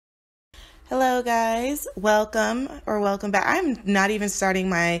Hello guys, welcome back. I'm not even starting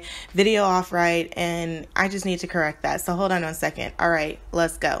my video off right, and I just need to correct that. So hold on 1 second. All right,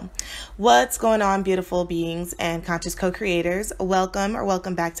 let's go. What's going on, beautiful beings and conscious co-creators?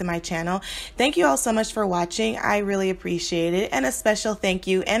 Welcome back to my channel. Thank you all so much for watching. I really appreciate it. And a special thank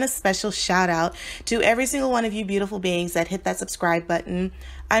you and a special shout out to every single one of you beautiful beings that hit that subscribe button.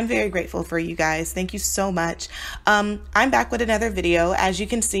 I'm very grateful for you guys. Thank you so much. I'm back with another video. As you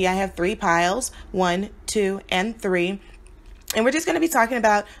can see, I have 3 piles, 1, 2, and 3. And we're just going to be talking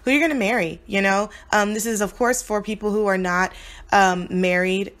about who you're going to marry. This is, of course, for people who are not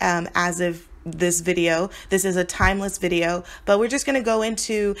married as of this video. This is a timeless video, but we're just going to go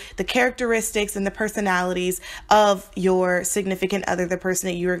into the characteristics and the personalities of your significant other, the person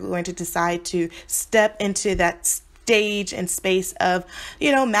that you are going to decide to step into that stage and space of,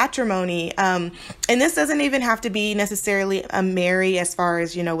 matrimony. And this doesn't even have to be necessarily a marry as far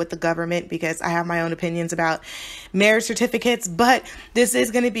as, with the government, because I have my own opinions about marriage certificates, but this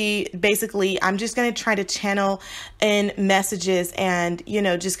is going to be basically, I'm just going to try to channel in messages and,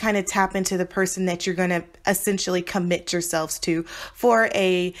 just kind of tap into the person that you're going to essentially commit yourselves to for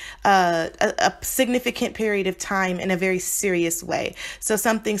a significant period of time in a very serious way. So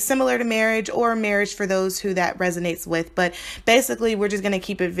something similar to marriage, or marriage for those who that resonates with. But basically, we're just going to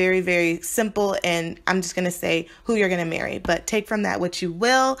keep it very, very simple. And I'm just going to say who you're going to marry, but take from that what you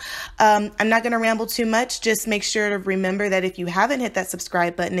will. I'm not going to ramble too much. Just make sure to remember that if you haven't hit that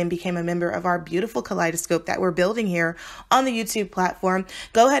subscribe button and became a member of our beautiful kaleidoscope that we're building here on the YouTube platform,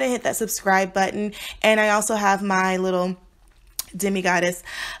 go ahead and hit that subscribe button. And I also have my little Demigoddess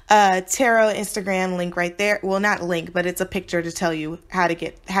tarot Instagram link right there. Well, not link, but it's a picture to tell you how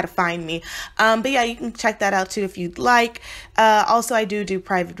to find me. But yeah, you can check that out too if you'd like. Also, I do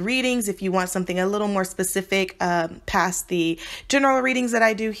private readings if you want something a little more specific past the general readings that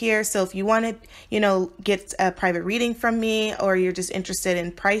I do here. So if you want to, get a private reading from me, or you're just interested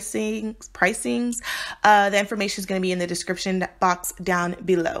in pricings, the information is going to be in the description box down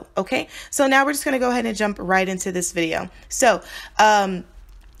below. Okay, so now we're just going to go ahead and jump right into this video. So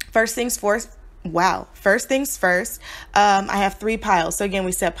first things first, I have 3 piles. So again,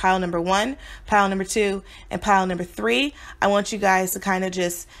 we said pile number 1, pile number 2, and pile number 3. I want you guys to kind of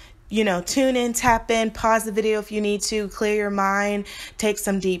just, tune in, tap in, pause the video if you need to, clear your mind, take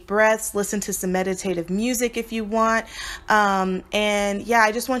some deep breaths, listen to some meditative music if you want. And yeah,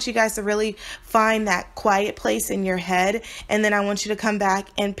 I just want you guys to really find that quiet place in your head. And then I want you to come back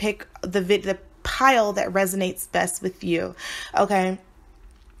and pick the pile that resonates best with you. Okay.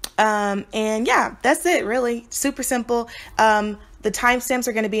 And yeah, that's it, really. Super simple. The timestamps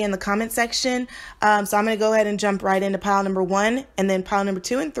are going to be in the comment section. So I'm going to go ahead and jump right into pile number 1, and then pile number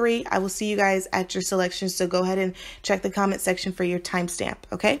 2 and 3. I will see you guys at your selection. So go ahead and check the comment section for your timestamp.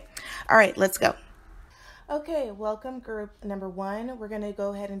 Okay. All right, let's go. Okay, welcome group number 1. We're going to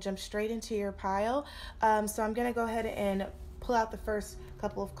go ahead and jump straight into your pile. So I'm going to go ahead and pull out the first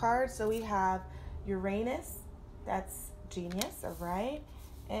couple of cards. So we have Uranus. That's genius. All right.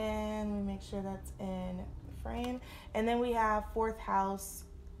 And let me make sure that's in the frame. And then we have 4th house,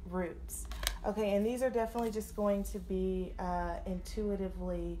 roots. Okay, and these are definitely just going to be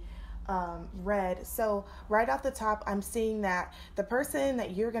intuitively read. So right off the top, I'm seeing that the person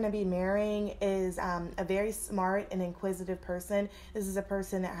that you're going to be marrying is a very smart and inquisitive person. This is a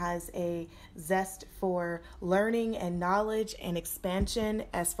person that has a zest for learning and knowledge and expansion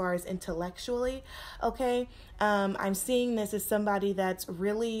as far as intellectually. Okay, I'm seeing this as somebody that's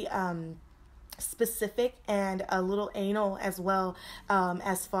really specific and a little anal as well,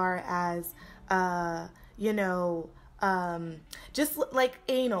 as far as just like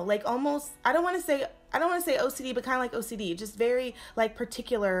anal, like almost, I don't want to say OCD, but kind of like OCD, just very like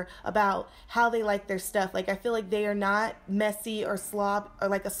particular about how they like their stuff. Like I feel like they are not messy or slob, or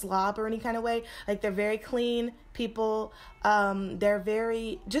like a slob or any kind of way. Like they're very clean people. They're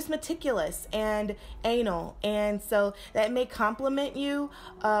very just meticulous and anal. And so that may compliment you,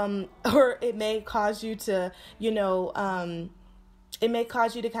 or it may cause you to, it may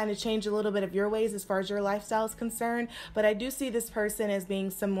cause you to kind of change a little bit of your ways as far as your lifestyle is concerned. But I do see this person as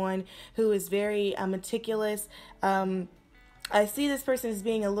being someone who is very meticulous. I see this person as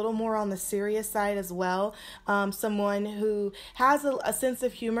being a little more on the serious side as well. Someone who has a sense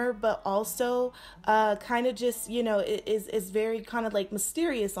of humor, but also kind of just, is very kind of like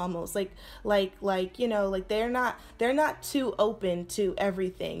mysterious almost. Like they're not too open to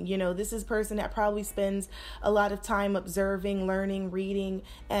everything. This is a person that probably spends a lot of time observing, learning, reading,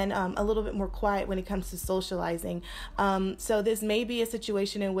 and a little bit more quiet when it comes to socializing. So this may be a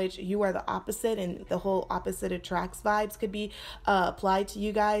situation in which you are the opposite, and the whole opposite attracts vibes could be apply to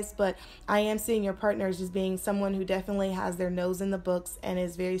you guys, but I am seeing your partner as just being someone who definitely has their nose in the books and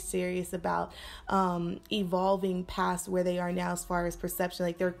is very serious about evolving past where they are now as far as perception.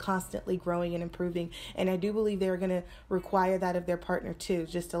 Like they're constantly growing and improving, and I do believe they're going to require that of their partner too,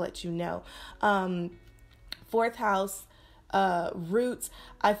 just to let you know. Fourth house, roots.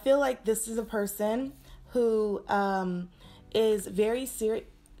 I feel like this is a person who is very serious.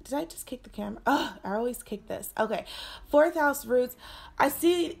 Did I just kick the camera? Oh, I always kick this. Okay. Fourth house, roots. I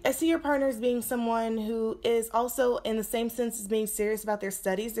see your partner as being someone who is also, in the same sense as being serious about their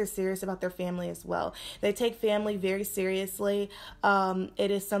studies, they're serious about their family as well. They take family very seriously.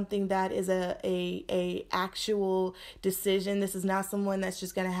 It is something that is a actual decision. This is not someone that's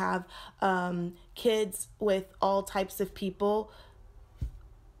just going to have kids with all types of people.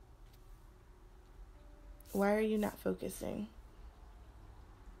 Why are you not focusing?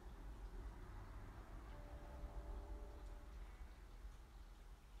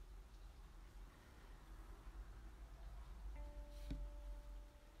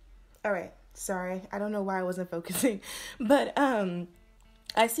 All right. Sorry. I don't know why I wasn't focusing, but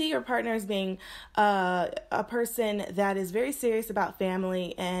I see your partner as being a person that is very serious about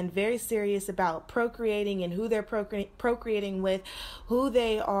family and very serious about procreating and who they're procreating with, who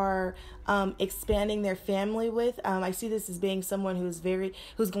they are expanding their family with. I see this as being someone who's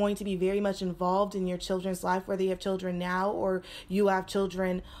going to be very much involved in your children's life, whether you have children now or you have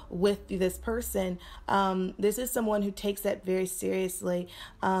children with this person. This is someone who takes that very seriously,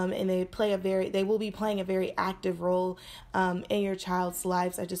 and they will be playing a very active role in your child's life.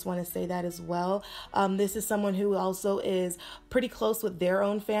 I just want to say that as well. This is someone who also is pretty close with their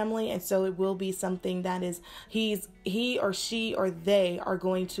own family, and so it will be something that is he or she or they are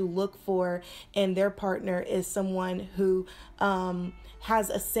going to look for in their partner is someone who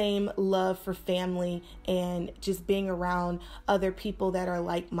has a same love for family and just being around other people that are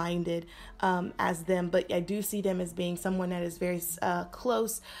like-minded as them. But I do see them as being someone that is very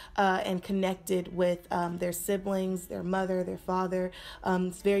close and connected with their siblings, their mother, their father.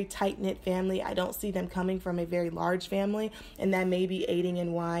 It's very tight-knit family. I don't see them coming from a very large family, and that may be aiding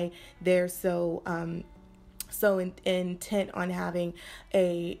in why they're so intent on having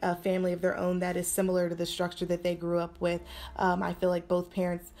a family of their own that is similar to the structure that they grew up with. I feel like both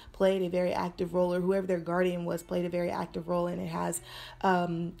parents played a very active role, or whoever their guardian was played a very active role, and it has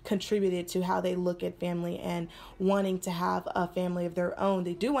contributed to how they look at family and wanting to have a family of their own.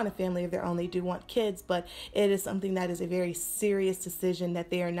 They do want a family of their own. They do want kids, but it is something that is a very serious decision that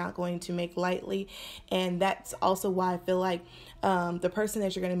they are not going to make lightly. And that's also why I feel like the person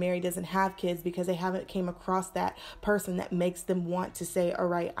that you're going to marry doesn't have kids, because they haven't came across that person that makes them want to say, all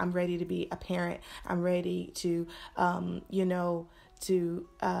right, I'm ready to be a parent. I'm ready to,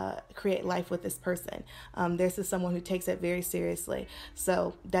 create life with this person. This is someone who takes it very seriously.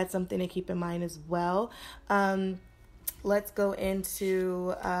 So that's something to keep in mind as well. Let's go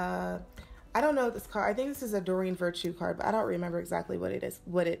into, I don't know this card. I think this is a Doreen Virtue card, but I don't remember exactly what it is,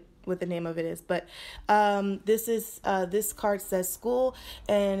 what the name of it is. But this card says school,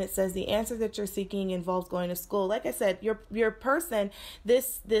 and it says the answer that you're seeking involves going to school. Like I said, your person,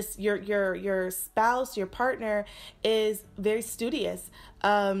 your spouse, your partner is very studious.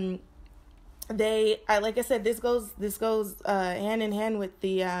 Like I said, this goes hand in hand with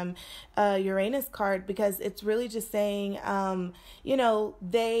the Uranus card, because it's really just saying,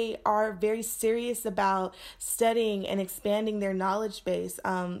 they are very serious about studying and expanding their knowledge base.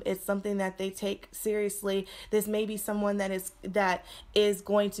 It's something that they take seriously. This may be someone that is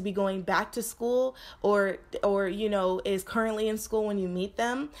going to be going back to school, or is currently in school when you meet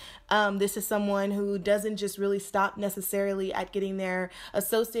them. This is someone who doesn't just really stop necessarily at getting their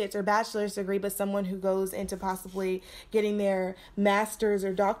associate's or bachelor's degree, but someone who goes into possibly getting their master's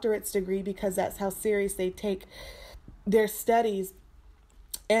or doctorate's degree, because that's how serious they take their studies.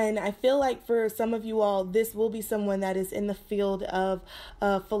 And I feel like for some of you all, this will be someone that is in the field of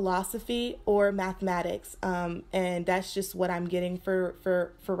philosophy or mathematics. And that's just what I'm getting for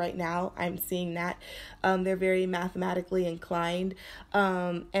right now. I'm seeing that. They're very mathematically inclined.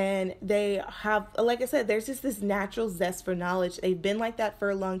 And they have, like I said, there's just this natural zest for knowledge. They've been like that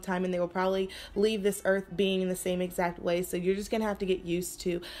for a long time, and they will probably leave this earth being in the same exact way. So you're just going to have to get used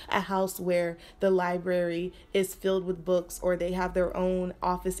to a house where the library is filled with books, or they have their own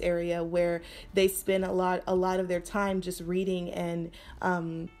office area where they spend a lot of their time just reading and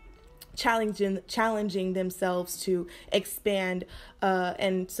challenging themselves to expand.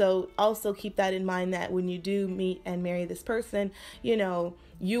 And so also keep that in mind, that when you do meet and marry this person,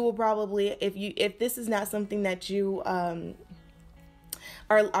 you will probably, if this is not something that you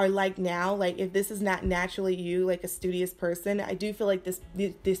are like now, like if this is not naturally you, like a studious person, I do feel like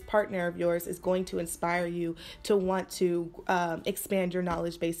this partner of yours is going to inspire you to want to expand your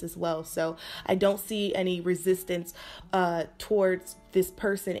knowledge base as well. So I don't see any resistance towards this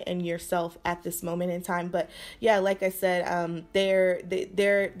person and yourself at this moment in time. But yeah, like I said, they're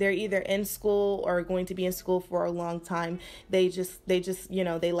either in school or going to be in school for a long time. They just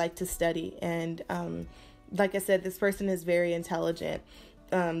they like to study, and like I said, this person is very intelligent.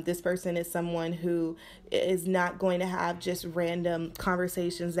 This person is someone who is not going to have just random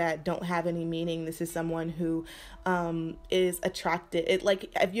conversations that don't have any meaning. This is someone who is attracted.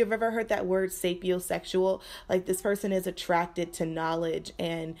 Like, have you ever heard that word sapiosexual? Like, this person is attracted to knowledge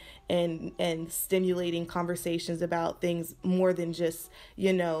and stimulating conversations about things more than just,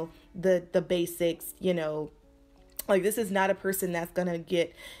 the basics, Like, this is not a person that's going to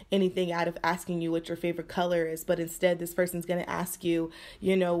get anything out of asking you what your favorite color is, but instead this person's going to ask you,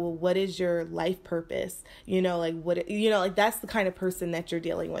 well, what is your life purpose? Like that's the kind of person that you're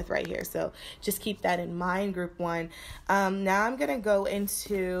dealing with right here. So just keep that in mind, group one. Now I'm going to go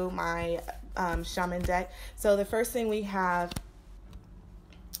into my shaman deck. So the first thing we have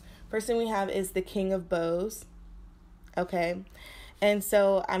is the King of Bows. Okay. And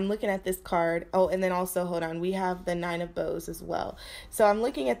so I'm looking at this card. Oh, and then also, hold on, we have the Nine of Bows as well. So I'm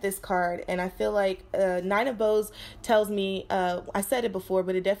looking at this card, and I feel like Nine of Bows tells me, I said it before,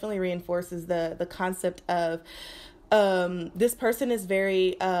 but it definitely reinforces the concept of this person is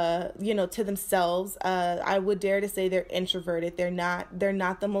very, to themselves. I would dare to say they're introverted. They're not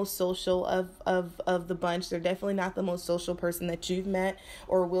the most social of the bunch. They're definitely not the most social person that you've met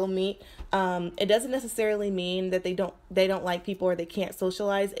or will meet. It doesn't necessarily mean that they don't like people or they can't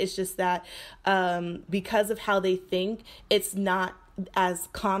socialize. It's just that, because of how they think, it's not as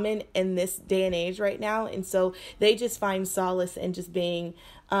common in this day and age right now. And so they just find solace in just being,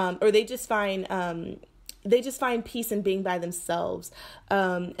 they just find peace in being by themselves.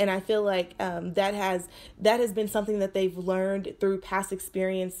 And I feel like that has been something that they've learned through past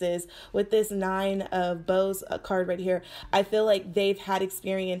experiences. With this Nine of Bows card right here, I feel like they've had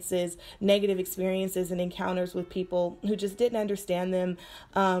negative experiences and encounters with people who just didn't understand them.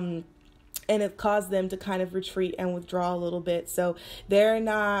 And it caused them to kind of retreat and withdraw a little bit. So they're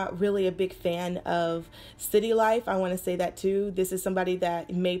not really a big fan of city life. I want to say that too. This is somebody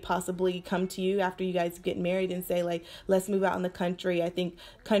that may possibly come to you after you guys get married and say, like, let's move out in the country. I think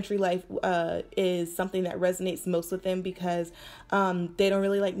country life is something that resonates most with them because they don't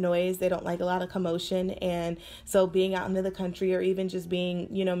really like noise. They don't like a lot of commotion. And so being out into the country, or even just being,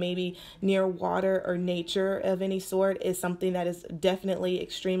 maybe near water or nature of any sort, is something that is definitely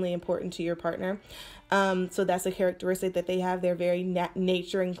extremely important to your partner. So that's a characteristic that they have. They're very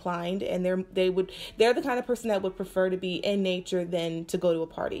nature inclined, and they're the kind of person that would prefer to be in nature than to go to a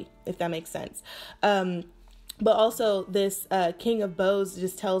party, if that makes sense. But also this King of Bows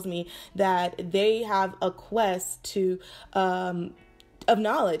just tells me that they have a quest to of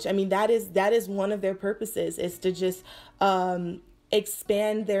knowledge. I mean, that is one of their purposes, is to just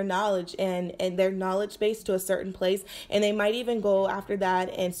expand their knowledge and their knowledge base to a certain place. And they might even go after that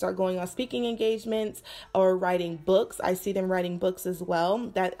and start going on speaking engagements or writing books. I see them writing books as well.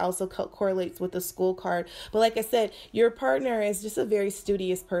 That also correlates with the school card. But like I said, your partner is just a very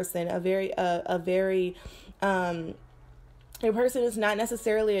studious person, your person is not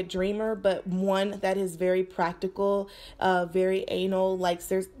necessarily a dreamer, but one that is very practical, very anal, likes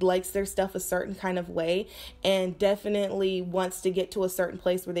their stuff a certain kind of way, and definitely wants to get to a certain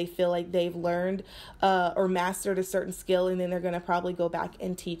place where they feel like they've learned or mastered a certain skill, and then they're going to probably go back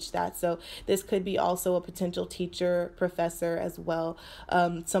and teach that. So this could be also a potential teacher, professor as well,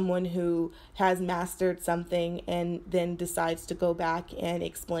 someone who has mastered something and then decides to go back and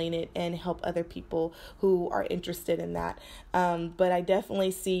explain it and help other people who are interested in that. But I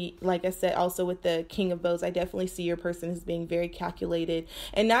definitely see, like I said, also with the King of Bows, I definitely see your person as being very calculated,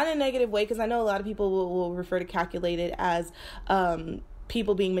 and not in a negative way, because I know a lot of people will refer to calculated as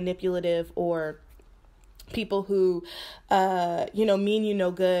people being manipulative, or people who mean you no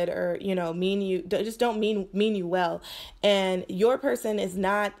good, or mean you just don't mean you well. And your person is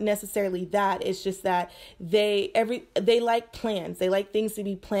not necessarily that. It's just that they like plans. They like things to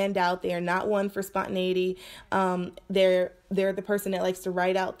be planned out. They are not one for spontaneity. They're the person that likes to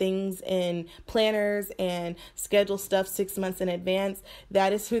write out things in planners and schedule stuff 6 months in advance.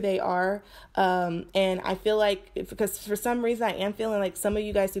 That is who they are. And I feel like, because for some reason I am feeling like some of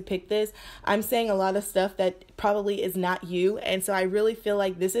you guys who picked this, I'm saying a lot of stuff that probably is not you. And so I really feel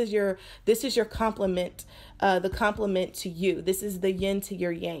like this is your complement, the complement to you. This is the yin to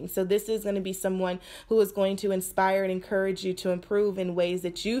your yang. So this is going to be someone who is going to inspire and encourage you to improve in ways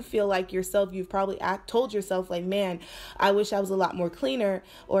that you feel like yourself, you've probably told yourself like, man, I wish I was a lot more cleaner,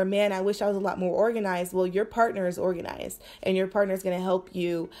 or man, I wish I was a lot more organized. Well, your partner is organized, and your partner is going to help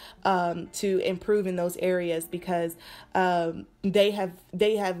you to improve in those areas, because they have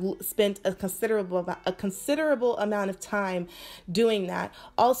spent a considerable amount of time doing that.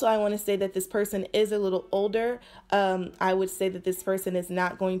 Also, I want to say that this person is a little older. I would say that this person is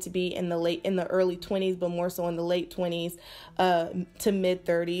not going to be in the early 20s, but more so in the late 20s to mid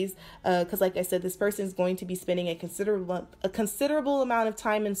 30s. Because like I said, this person is going to be spending a considerable amount of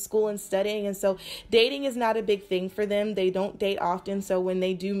time in school and studying. And so dating is not a big thing for them. They don't date often. So when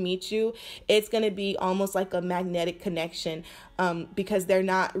they do meet you, it's going to be almost like a magnetic connection, because they're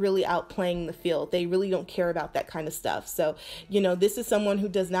not really out playing the field. They really don't care about that kind of stuff. So, this is someone who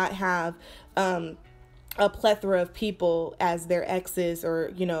does not have a plethora of people as their exes,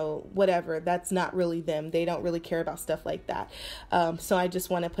 or, whatever. That's not really them. They don't really care about stuff like that. So I just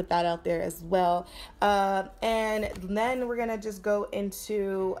want to put that out there as well. And then we're going to just go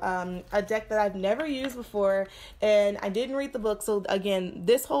into a deck that I've never used before, and I didn't read the book. So again,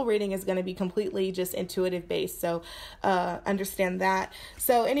 this whole reading is going to be completely just intuitive based. So understand that.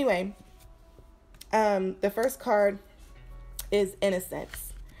 So anyway, the first card is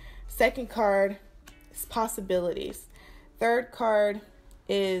innocence. Second card is possibilities. Third card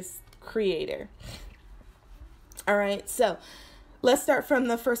is creator. All right, so let's start from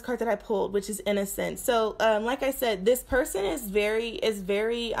the first card that I pulled, which is innocent. So, like I said, this person is very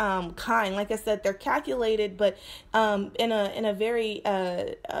kind. Like I said, they're calculated, but in a very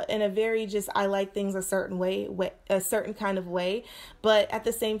just, I like things a certain way, a certain kind of way. But at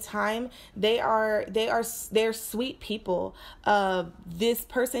the same time, they're sweet people. This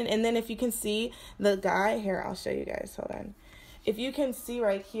person, and then if you can see the guy here, I'll show you guys. Hold on. If you can see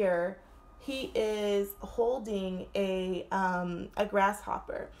right here, he is holding a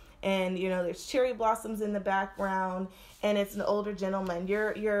grasshopper, and there's cherry blossoms in the background, and it's an older gentleman.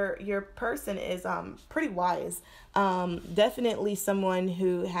 Your person is pretty wise. Definitely someone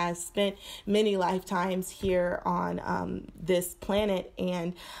who has spent many lifetimes here on this planet,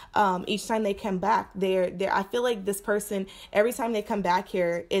 and each time they come back, I feel like this person, every time they come back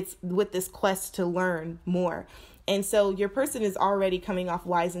here, it's with this quest to learn more. And so your person is already coming off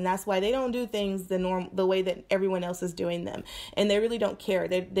wise, and that's why they don't do things the way that everyone else is doing them. And they really don't care.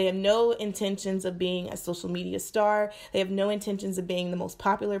 They have no intentions of being a social media star. They have no intentions of being the most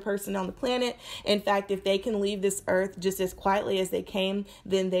popular person on the planet. In fact, if they can leave this earth just as quietly as they came,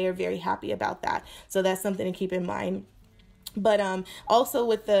 then they are very happy about that. So that's something to keep in mind. But also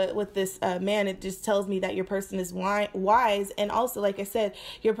with this man, it just tells me that your person is wise, and also, like I said,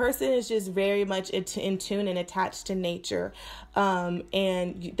 your person is just very much in tune and attached to nature,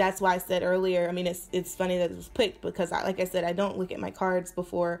 and that's why I said earlier. I mean, it's funny that it was picked, because like I said, I don't look at my cards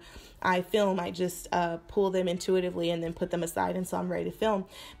before I film. I just pull them intuitively and then put them aside until I'm ready to film.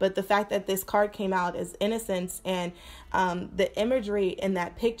 But the fact that this card came out as innocence, and the imagery in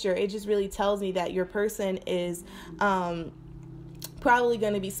that picture, it just really tells me that your person is probably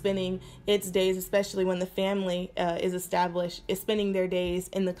going to be spending its days, especially when the family is established, is spending their days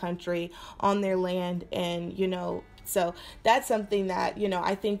in the country, on their land, and so that's something that,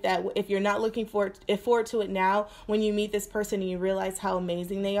 I think that if you're not looking forward to it now, when you meet this person and you realize how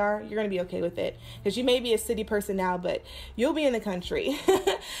amazing they are, you're going to be okay with it. Because you may be a city person now, but you'll be in the country.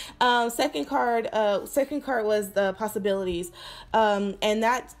 Second card was the possibilities. And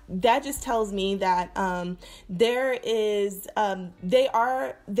that just tells me that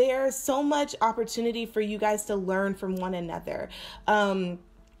there's so much opportunity for you guys to learn from one another.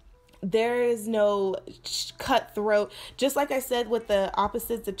 There is no cutthroat. Just like I said with the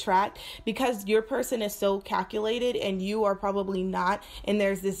opposites attract, because your person is so calculated and you are probably not, and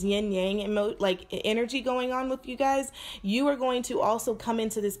there's this yin yang energy going on with you guys, you are going to also come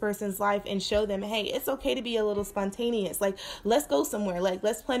into this person's life and show them, hey, it's okay to be a little spontaneous. Like, let's go somewhere. Like,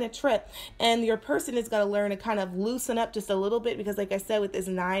 let's plan a trip. And your person is going to learn to kind of loosen up just a little bit, because like I said, with this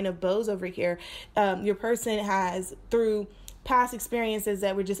 9 of bows over here, your person has, through past experiences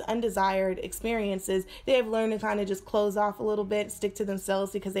that were just undesired experiences, they have learned to kind of just close off a little bit, stick to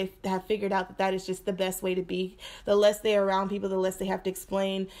themselves, because they have figured out that is just the best way to be. The less they're around people, the less they have to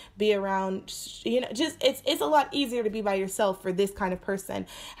explain, be around, just it's a lot easier to be by yourself for this kind of person.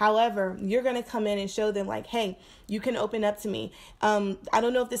 However, you're going to come in and show them like, hey, you can open up to me. I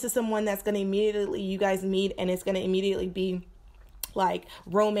don't know if this is someone that's going to immediately, you guys meet, and it's going to immediately be like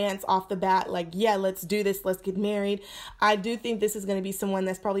romance off the bat, like, yeah, let's do this, let's get married. I do think this is going to be someone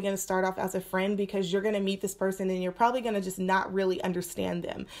that's probably going to start off as a friend, because you're going to meet this person and you're probably going to just not really understand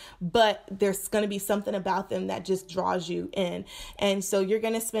them, but there's going to be something about them that just draws you in. And so you're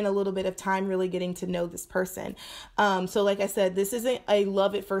going to spend a little bit of time really getting to know this person. So like I said, this isn't a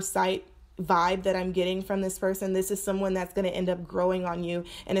love at first sight vibe that I'm getting from this person. This is someone that's going to end up growing on you,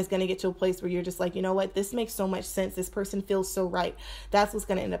 and it's going to get to a place where you're just like, you know what, this makes so much sense. This person feels so right. That's what's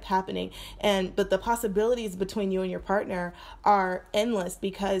going to end up happening. But the possibilities between you and your partner are endless,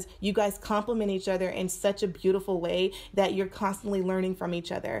 because you guys complement each other in such a beautiful way that you're constantly learning from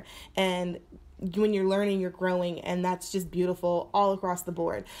each other. And when you're learning, you're growing, and that's just beautiful all across the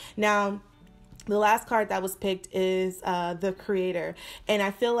board. Now, the last card that was picked is the Creator. And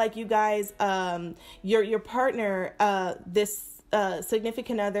I feel like you guys, your partner, this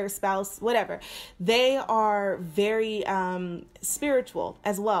significant other, spouse, whatever, they are very spiritual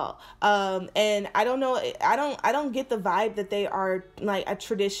as well. And I don't know, I don't get the vibe that they are like a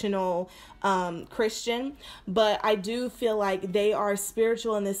traditional Christian, but I do feel like they are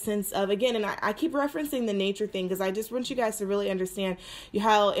spiritual in the sense of, again, and I keep referencing the nature thing, because I just want you guys to really understand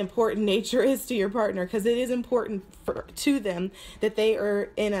how important nature is to your partner, because it is important to them that they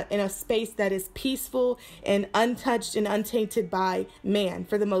are in a space that is peaceful and untouched and untainted by man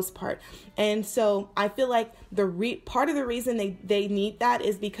for the most part. And so I feel like part of the reason they need that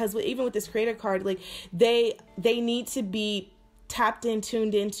is because even with this Creator card, like they need to be tapped in,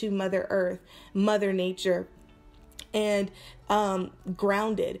 tuned into Mother Earth, Mother Nature, and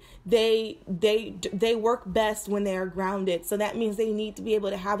grounded. They work best when they are grounded. So that means they need to be able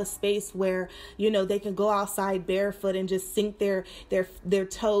to have a space where, you know, they can go outside barefoot and just sink their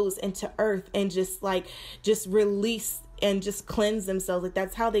toes into earth and just release and just cleanse themselves. Like,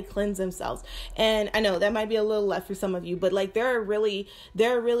 that's how they cleanse themselves. And I know that might be a little left for some of you, but like there are really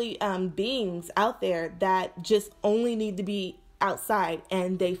beings out there that just only need to be outside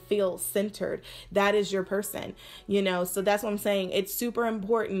and they feel centered. That is your person, you know? So that's what I'm saying. It's super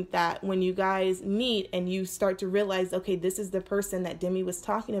important that when you guys meet and you start to realize, okay, this is the person that Demi was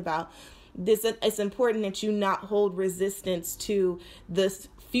talking about, it's important that you not hold resistance to this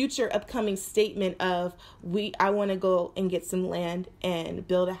future upcoming statement of I want to go and get some land and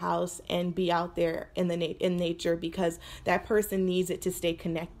build a house and be out there in nature, because that person needs it to stay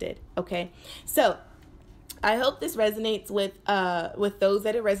connected. Okay. So I hope this resonates with those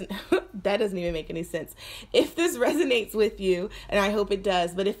that it resonates. That doesn't even make any sense. If this resonates with you, and I hope it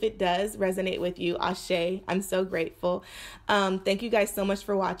does, but if it does resonate with you, ashe, I'm so grateful. Thank you guys so much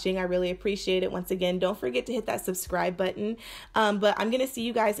for watching. I really appreciate it. Once again, don't forget to hit that subscribe button. But I'm going to see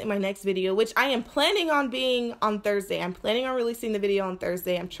you guys in my next video, which I am planning on being on Thursday. I'm planning on releasing the video on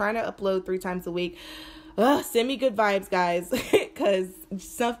Thursday. I'm trying to upload 3 times a week. Send me good vibes, guys, because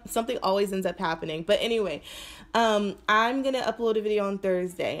something always ends up happening. But anyway, I'm going to upload a video on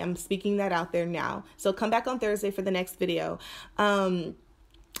Thursday. I'm speaking that out there now. So come back on Thursday for the next video. I'm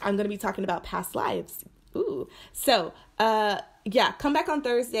going to be talking about past lives. Ooh. So, yeah, come back on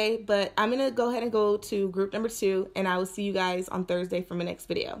Thursday, but I'm going to go ahead and go to group number 2, and I will see you guys on Thursday for my next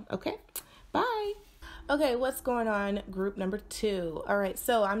video. Okay. Bye. Okay, what's going on, group number 2? All right,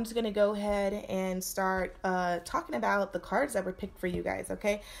 so I'm just going to go ahead and start talking about the cards that were picked for you guys,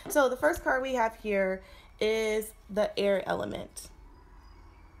 okay? So the first card we have here is the air element,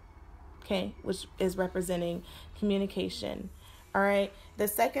 okay, which is representing communication. All right, the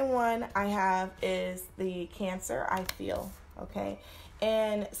second one I have is the Cancer, I feel, okay?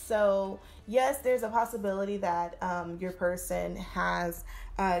 And so, yes, there's a possibility that your person has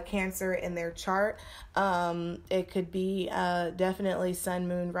Cancer in their chart. It could be definitely sun,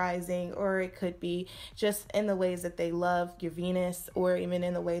 moon, rising, or it could be just in the ways that they love your Venus, or even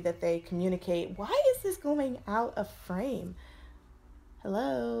in the way that they communicate. Why is this going out of frame?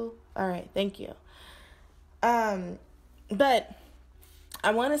 Hello? All right, thank you. But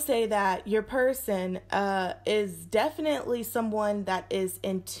I want to say that your person is definitely someone that is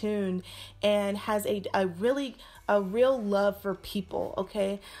in tune and has a real love for people.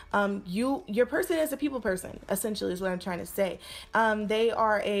 Okay. Your person is a people person, essentially, is what I'm trying to say. They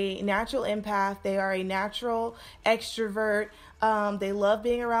are a natural empath. They are a natural extrovert. They love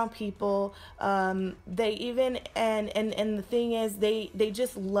being around people. They even, and the thing is, they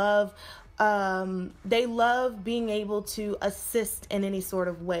just love, they love being able to assist in any sort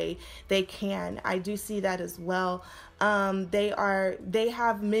of way they can. I do see that as well. They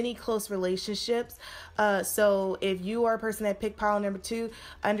have many close relationships. So if you are a person that picked pile number 2,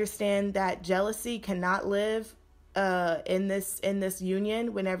 understand that jealousy cannot live in this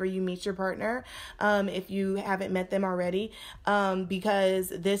union whenever you meet your partner, if you haven't met them already, because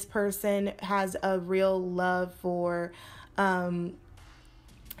this person has a real love for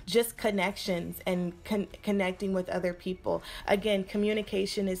just connections and connecting with other people. Again,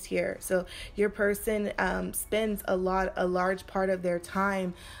 communication is here. So your person spends a large part of their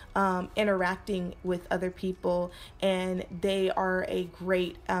time interacting with other people, and they are a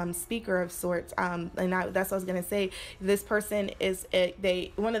great speaker of sorts. And that's what I was gonna say. This person is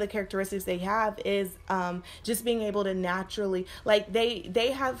one of the characteristics they have is just being able to naturally, like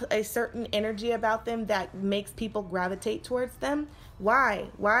they have a certain energy about them that makes people gravitate towards them. Why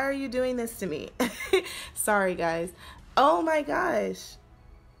are you doing this to me? Sorry, guys. Oh my gosh.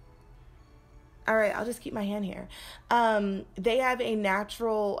 All right, I'll just keep my hand here. They have a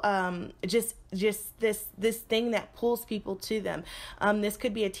natural, just this thing that pulls people to them. This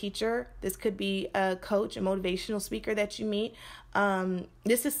could be a teacher. This could be a coach, a motivational speaker that you meet.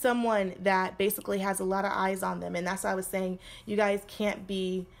 This is someone that basically has a lot of eyes on them. And that's why I was saying you guys can't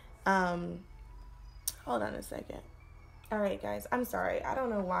be, hold on a second. All right, guys, I'm sorry. I don't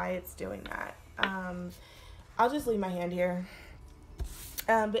know why it's doing that. I'll just leave my hand here.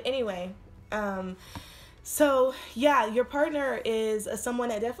 But anyway, so yeah, your partner is someone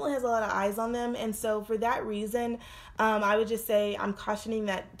that definitely has a lot of eyes on them. And so for that reason, I would just say I'm cautioning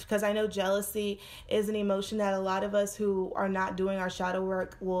that, because I know jealousy is an emotion that a lot of us who are not doing our shadow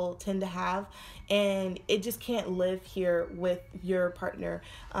work will tend to have. And it just can't live here with your partner,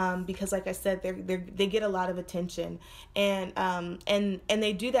 because like I said, they get a lot of attention, and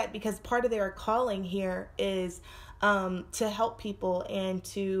they do that because part of their calling here is to help people and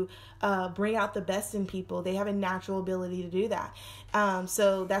to bring out the best in people. They have a natural ability to do that.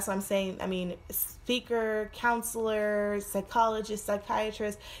 So that's what I'm saying. I mean, speaker, counselor, psychologist,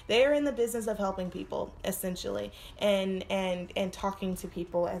 psychiatrist, they are in the business of helping people essentially, and talking to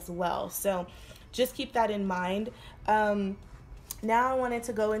people as well. So just keep that in mind. Now I wanted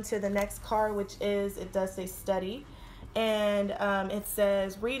to go into the next card, which is, it does say study. And it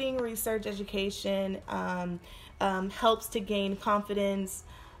says reading, research, education helps to gain confidence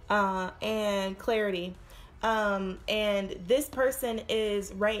and clarity. And this person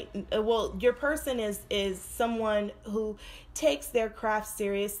is your person is someone who takes their craft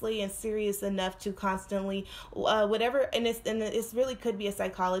seriously and serious enough to constantly whatever, and it's really could be a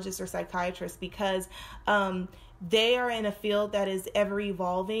psychologist or psychiatrist, because they are in a field that is ever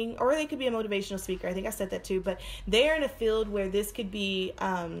evolving, or they could be a motivational speaker. I think I said that too, but they are in a field where this could be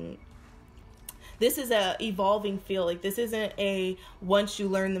this is a evolving field. Like, this isn't a once you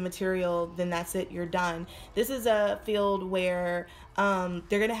learn the material, then that's it, you're done. This is a field where they're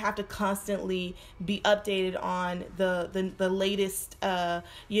going to have to constantly be updated on the latest,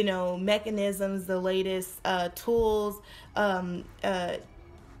 mechanisms, the latest tools. Oh,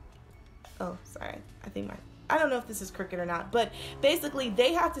 sorry. I don't know if this is crooked or not, but basically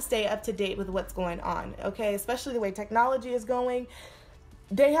they have to stay up to date with what's going on. Okay. Especially the way technology is going.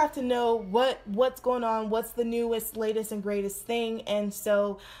 They have to know what's going on, what's the newest, latest, and greatest thing. And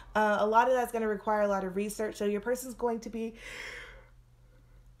so a lot of that's going to require a lot of research. So your person's going to be,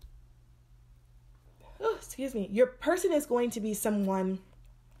 your person is going to be someone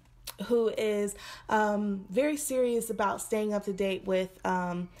who is very serious about staying up to date with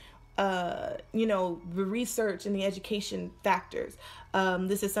the research and the education factors.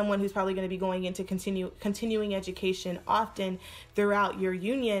 This is someone who's probably going to be going into continuing education often throughout your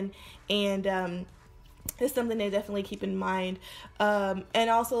union, and it's something to definitely keep in mind. And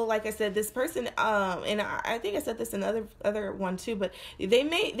also, like I said, this person, and I think I said this in the other one too, but they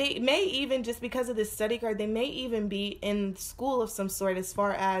may even, just because of this study card, they may even be in school of some sort as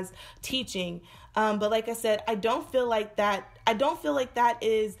far as teaching. But like I said, I don't feel like that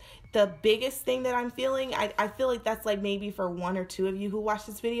is the biggest thing that I'm feeling. I feel like that's like maybe for one or two of you who watch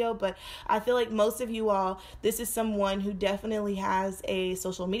this video, but I feel like most of you all, this is someone who definitely has a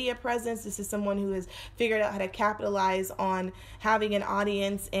social media presence. This is someone who has figured out how to capitalize on having an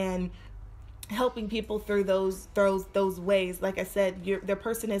audience and helping people through those ways. Like I said, their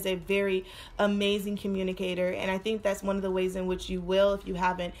person is a very amazing communicator, and I think that's one of the ways in which you will, if you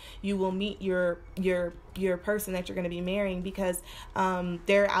haven't, you will meet your person that you're going to be marrying, because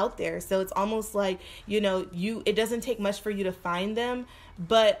they're out there. So it's almost like, it doesn't take much for you to find them,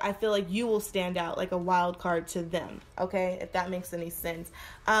 but I feel like you will stand out like a wild card to them. Okay, if that makes any sense.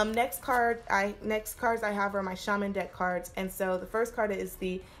 Next cards I have are my shaman deck cards, and so the first card is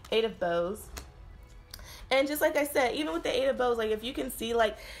the 8 of Bows. And just like I said, even with the Eight of Bows, like if you can see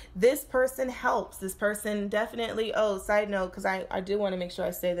like this person helps, this person definitely, oh, side note, because I do want to make sure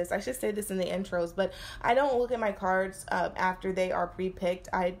I say this. I should say this in the intros, but I don't look at my cards after they are pre-picked.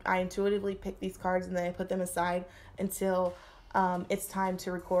 I intuitively pick these cards and then I put them aside until it's time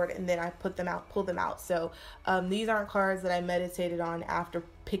to record, and then I pull them out. So these aren't cards that I meditated on after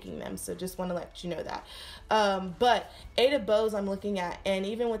picking them. So just want to let you know that. But Eight of Bows I'm looking at, and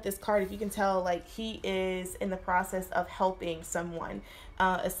even with this card, if you can tell, like he is in the process of helping someone,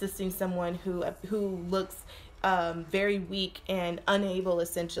 assisting someone who looks very weak and unable,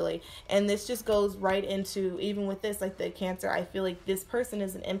 essentially. And this just goes right into, even with this, like the Cancer, I feel like this person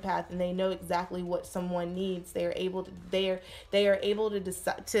is an empath and they know exactly what someone needs. They are able to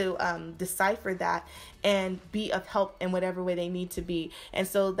decipher that and be of help in whatever way they need to be. And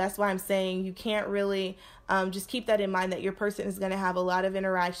so that's why I'm saying you can't really just keep that in mind, that your person is going to have a lot of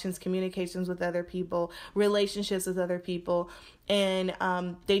interactions, communications with other people, relationships with other people, and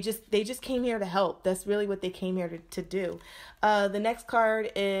they just came here to help. That's really what they came here to do. The next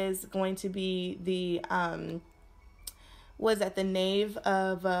card is going to be the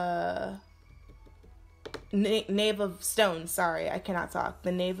the Knave of Stones. Sorry, I cannot talk.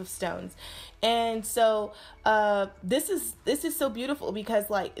 The Knave of Stones. And so this is so beautiful, because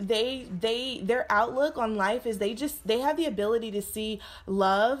like their outlook on life is they have the ability to see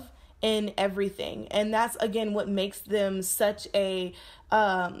love in everything. And that's again what makes them such a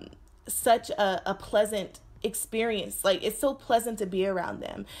pleasant experience. Like it's so pleasant to be around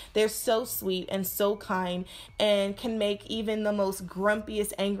them. They're so sweet and so kind, and can make even the most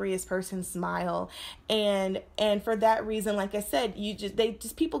grumpiest, angriest person smile. And for that reason, like I said,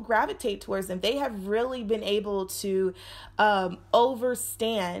 people gravitate towards them. They have really been able to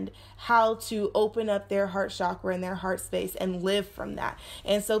overstand how to open up their heart chakra and their heart space and live from that.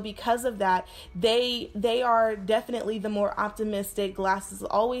 And so because of that, they are definitely the more optimistic. Glass is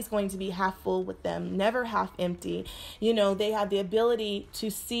always going to be half full with them, never half empty. You know, they have the ability to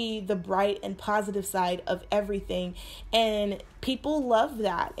see the bright and positive side of everything, and people love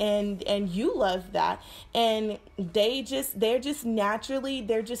that, and you love that, and they're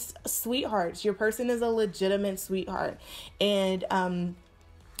just sweethearts. Your person is a legitimate sweetheart, and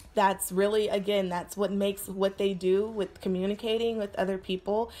that's really, again, that's what makes what they do with communicating with other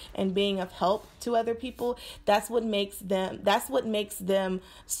people and being of help to other people. That's what makes them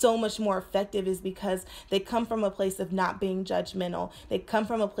so much more effective, is because they come from a place of not being judgmental. They come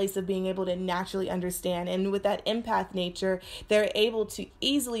from a place of being able to naturally understand. And with that empath nature, they're able to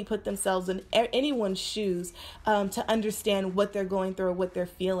easily put themselves in anyone's shoes to understand what they're going through or what they're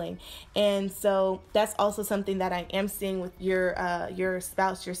feeling. And so that's also something that I am seeing with your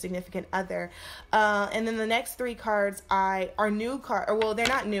spouse, your significant other. And then the next three cards are new cards. Well, they're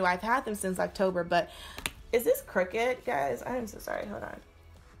not new. I've had them since October, but is this crooked, guys? I'm so sorry. Hold on.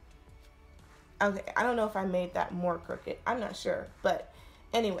 Okay, I don't know if I made that more crooked. I'm not sure, but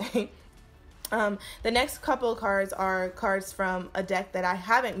anyway. The next couple of cards are cards from a deck that I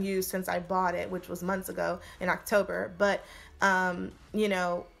haven't used since I bought it, which was months ago in October. But,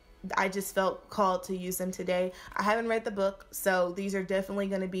 I just felt called to use them today. I haven't read the book, so these are definitely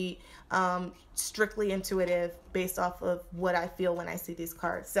going to be strictly intuitive based off of what I feel when I see these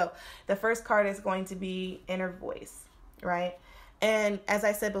cards. So the first card is going to be Inner Voice, right? And as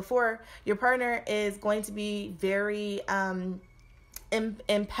I said before, your partner is going to be very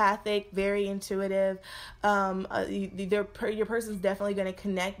empathic, very intuitive. Your person's definitely going to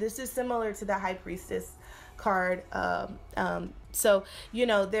connect. This is similar to the High Priestess card. So they're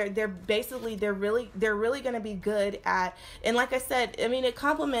really going to be good at, and like I said, I mean, it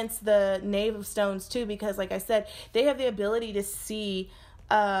complements the Knave of Stones too, because like I said, they have the ability to see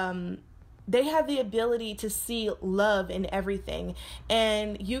love in everything.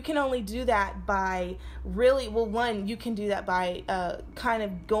 And you can only do that by you can do that by kind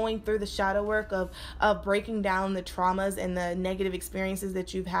of going through the shadow work of breaking down the traumas and the negative experiences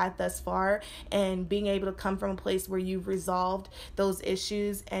that you've had thus far, and being able to come from a place where you've resolved those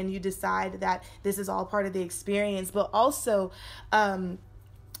issues and you decide that this is all part of the experience. But also,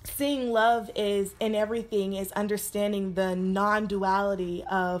 seeing love is in everything is understanding the non-duality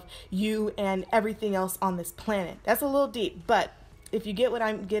of you and everything else on this planet. That's a little deep, but if you get what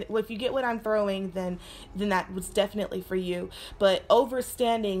I'm throwing, then that was definitely for you. But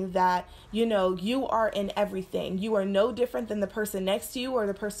understanding that, you know, you are in everything. You are no different than the person next to you or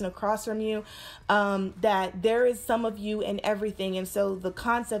the person across from you. That there is some of you in everything, and so the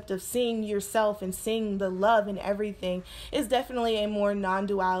concept of seeing yourself and seeing the love in everything is definitely a more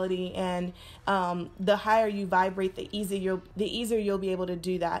non-duality. And the higher you vibrate, the easier you'll be able to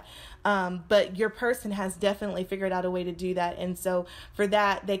do that. But your person has definitely figured out a way to do that, and so for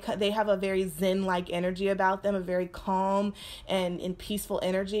that, they have a very zen-like energy about them, a very calm and peaceful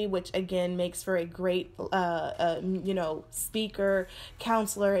energy, which again makes for a great speaker,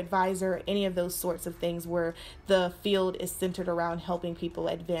 counselor, advisor, any of those sorts of things where the field is centered around helping people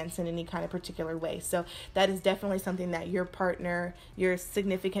advance in any kind of particular way. So that is definitely something that your partner, your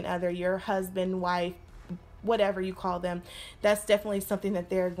significant other, your husband, wife, whatever you call them, that's definitely something that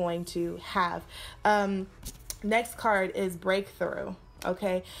they're going to have. Next card is breakthrough.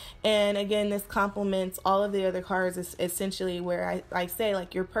 Okay. And again, this complements all of the other cards. Is essentially where I say,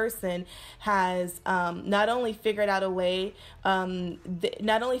 like, your person has not only figured out a way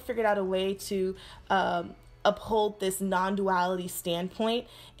to uphold this non-duality standpoint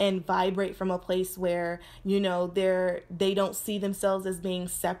and vibrate from a place where, you know, they don't see themselves as being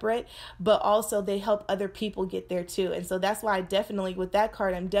separate, but also they help other people get there too. And so that's why with that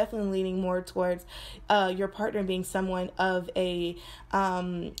card, I'm definitely leaning more towards your partner being someone of a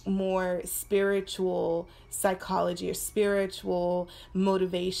more spiritual psychology or spiritual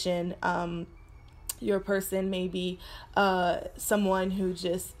motivation. Your person may be someone who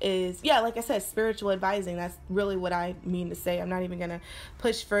just is, like I said, spiritual advising. That's really what I mean to say. I'm not even going to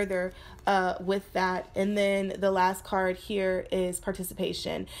push further with that. And then the last card here is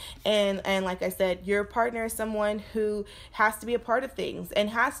participation. And like I said, your partner is someone who has to be a part of things and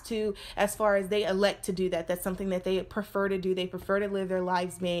has to, as far as they elect to do that. That's something that they prefer to do. They prefer to live their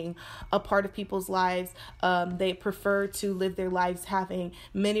lives being a part of people's lives. They prefer to live their lives having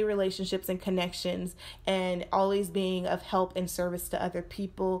many relationships and connections, and always being of help and service to other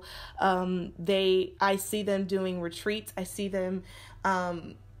people. I see them doing retreats. I see them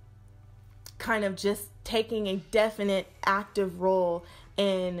kind of just taking a definite active role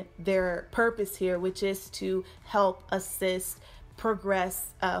in their purpose here, which is to help assist,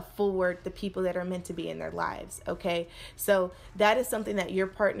 progress forward the people that are meant to be in their lives. Okay, so that is something that your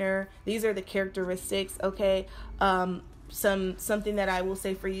partner, these are the characteristics. Okay, something that I will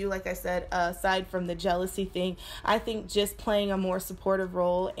say for you, like I said, aside from the jealousy thing, I think just playing a more supportive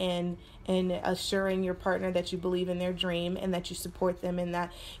role and assuring your partner that you believe in their dream and that you support them and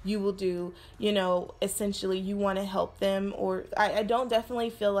that you will do, essentially you want to help them. Or I definitely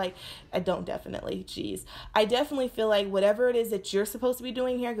feel like whatever it is that you're supposed to be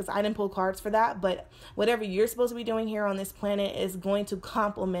doing here, because I didn't pull cards for that, but whatever you're supposed to be doing here on this planet is going to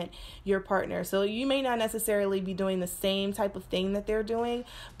complement your partner. So you may not necessarily be doing the same type of thing that they're doing,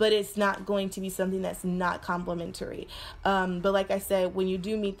 but it's not going to be something that's not complementary. But like I said, when you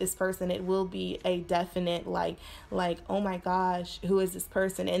do meet this person, it will be a definite like, oh my gosh, who is this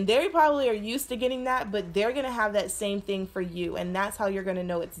person? And they probably are used to getting that, but they're going to have that same thing for you. And that's how you're going to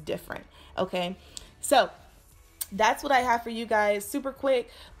know it's different. Okay. So that's what I have for you guys. Super quick,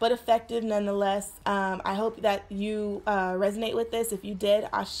 but effective nonetheless. I hope that you resonate with this. If you did,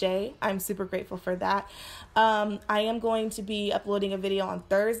 ashe. I'm super grateful for that. I am going to be uploading a video on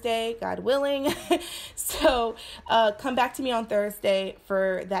Thursday, God willing. So come back to me on Thursday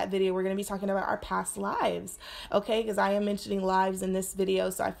for that video. We're going to be talking about our past lives. Okay, because I am mentioning lives in this video.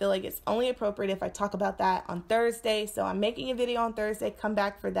 So I feel like it's only appropriate if I talk about that on Thursday. So I'm making a video on Thursday. Come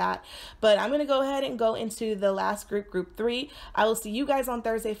back for that. But I'm going to go ahead and go into the last group 3. I will see you guys on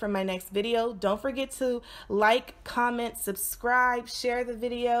Thursday for my next video. Don't forget to like, comment, subscribe, share the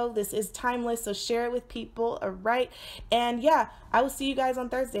video. This is timeless, so share it with people. All right. And yeah, I will see you guys on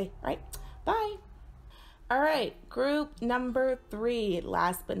Thursday. All right. Bye. All right, group number 3,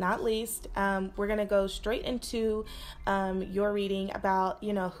 last but not least, we're going to go straight into your reading about,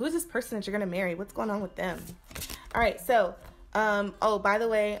 who's this person that you're going to marry? What's going on with them? All right, so by the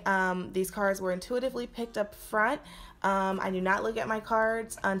way, these cards were intuitively picked up front. I do not look at my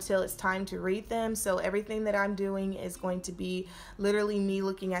cards until it's time to read them. So everything that I'm doing is going to be literally me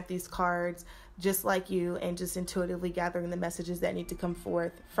looking at these cards just like you and just intuitively gathering the messages that need to come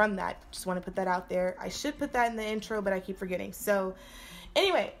forth from that. Just want to put that out there. I should put that in the intro, but I keep forgetting. So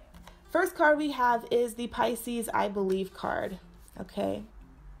anyway, first card we have is the Pisces I Believe card. Okay.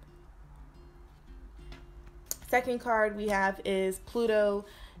 Second card we have is Pluto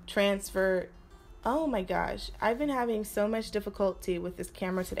transfer. Oh my gosh, I've been having so much difficulty with this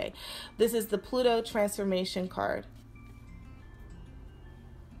camera today. This is the Pluto transformation card.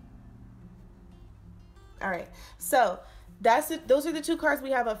 All right. So that's it. Those are the two cards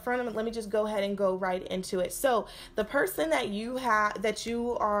we have up front. Let me just go ahead and go right into it. So the person that you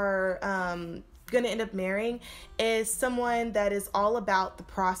are going to end up marrying is someone that is all about the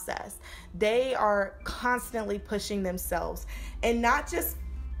process. They are constantly pushing themselves, and not just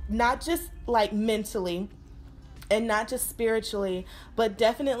like mentally, and not just spiritually, but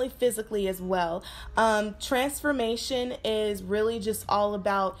definitely physically as well. Transformation is really just all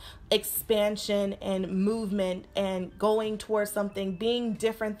about expansion and movement and going towards something, being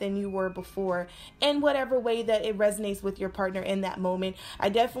different than you were before, in whatever way that it resonates with your partner in that moment. I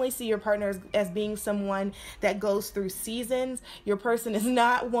definitely see your partner as being someone that goes through seasons. Your person is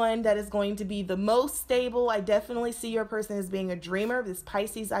not one that is going to be the most stable. I definitely see your person as being a dreamer. This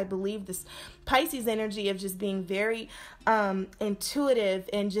Pisces, I believe, this Pisces energy of just being very intuitive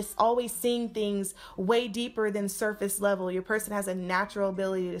and just always seeing things way deeper than surface level. Your person has a natural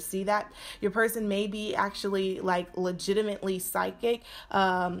ability to see that. Your person may be actually like legitimately psychic.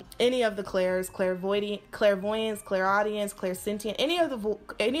 Any of the clairs, clairvoyance, clairaudience, clairsentient, any of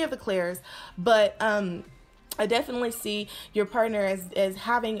the clairs, but I definitely see your partner as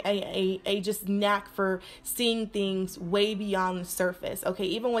having a just knack for seeing things way beyond the surface. Okay,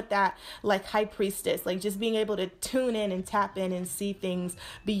 even with that, like high priestess, like just being able to tune in and tap in and see things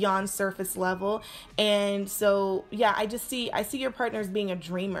beyond surface level. And so, yeah, I see your partner as being a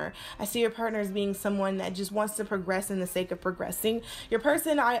dreamer. I see your partner as being someone that just wants to progress in the sake of progressing. Your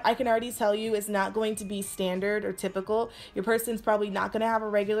person, I can already tell you, is not going to be standard or typical. Your person's probably not going to have a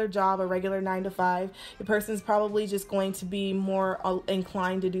regular job, a regular 9 to 5. Your person's probably just going to be more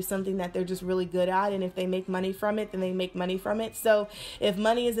inclined to do something that they're just really good at, and if they make money from it, then they make money from it. So if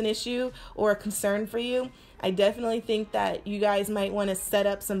money is an issue or a concern for you, I definitely think that you guys might want to set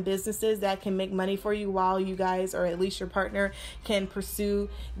up some businesses that can make money for you while you guys, or at least your partner, can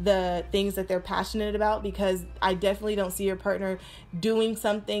pursue the things that they're passionate about, because I definitely don't see your partner doing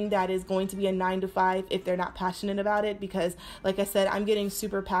something that is going to be a 9 to 5 if they're not passionate about it, because like I said, I'm getting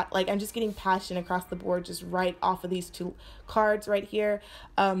I'm just getting passion across the board just right off of these two cards right here.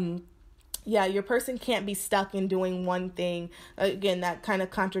 Yeah, your person can't be stuck in doing one thing. Again, that kind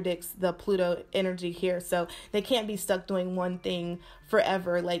of contradicts the Pluto energy here. So they can't be stuck doing one thing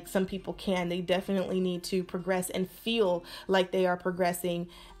forever like some people can. They definitely need to progress and feel like they are progressing.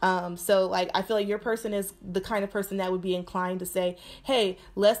 So like I feel like your person is the kind of person that would be inclined to say, hey,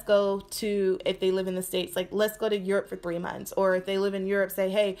 let's go to, if they live in the States, like let's go to Europe for 3 months. Or if they live in Europe, say,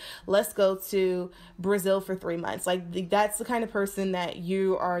 hey, let's go to Brazil for 3 months. Like that's the kind of person that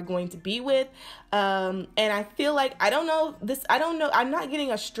you are going to be with. And I feel like, I don't know, I'm not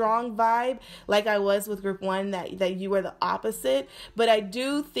getting a strong vibe like I was with group 1 that you were the opposite, but I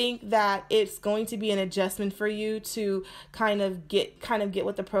do think that it's going to be an adjustment for you to kind of get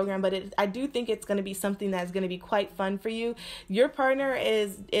with the program. But I do think it's going to be something that's going to be quite fun for you. Your partner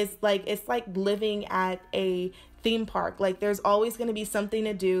is like, it's like living at a theme park. Like there's always going to be something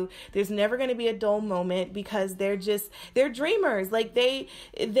to do. There's never going to be a dull moment, because they're dreamers. Like they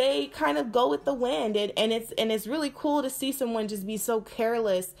kind of go with the wind, and it's really cool to see someone just be so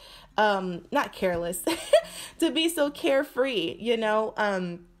careless, not careless, to be so carefree,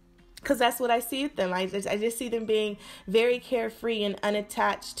 because that's what I see with them. I just see them being very carefree and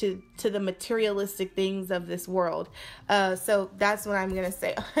unattached to the materialistic things of this world. So that's what I'm going to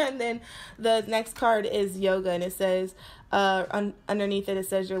say. And then the next card is yoga, and it says, underneath it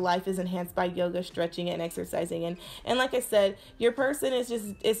says your life is enhanced by yoga, stretching, and exercising. And like I said, your person is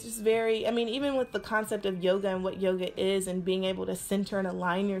just very, I mean, even with the concept of yoga and what yoga is, and being able to center and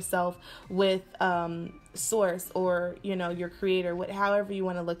align yourself with source, or your creator, however you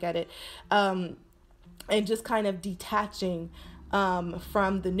want to look at it, and just kind of detaching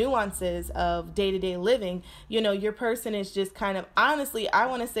from the nuances of day-to-day living. Your person is just kind of, honestly, I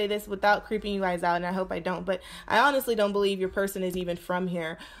want to say this without creeping you guys out, and I hope I don't, but I honestly don't believe your person is even from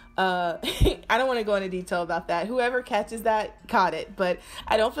here. I don't want to go into detail about that. Whoever catches that caught it, but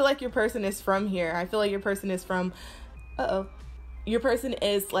I don't feel like your person is from here. I feel like your person is from, your person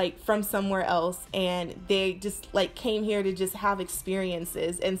is like from somewhere else, and they just like came here to just have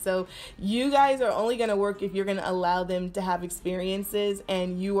experiences. And so you guys are only going to work if you're going to allow them to have experiences,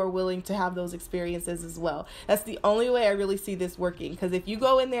 and you are willing to have those experiences as well. That's the only way I really see this working, because if you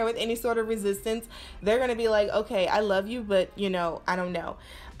go in there with any sort of resistance, they're going to be like, okay, I love you, but I don't know.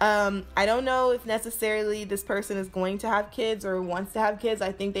 I don't know if necessarily this person is going to have kids or wants to have kids.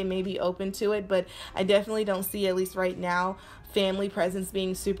 I think they may be open to it, but I definitely don't see, at least right now, family presence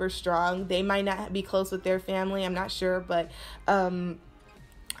being super strong. They might not be close with their family. I'm not sure, but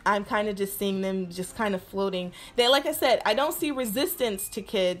I'm kind of just seeing them just kind of floating. They, like I said, I don't see resistance to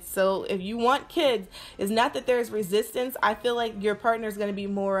kids. So if you want kids, it's not that there's resistance. I feel like your partner is going to be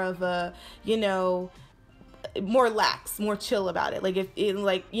more of a, you know, more lax, more chill about it. Like if it,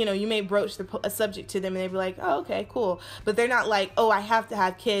 like, you know, you may broach a subject to them and they'd be like, oh, okay, cool. But they're not like, oh, I have to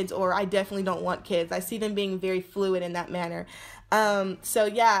have kids, or I definitely don't want kids. I see them being very fluid in that manner. So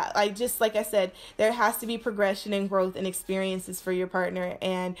yeah, like I said, there has to be progression and growth and experiences for your partner,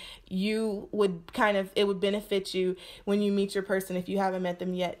 and you would it would benefit you when you meet your person, if you haven't met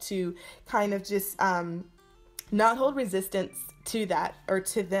them yet, to kind of just, not hold resistance to that or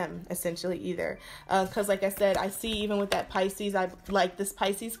to them essentially either. Because like I said, I see even with that Pisces, I like this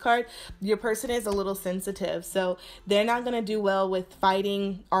Pisces card, your person is a little sensitive. So they're not going to do well with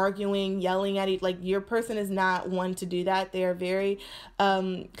fighting, arguing, yelling at each, like your person is not one to do that. They are very,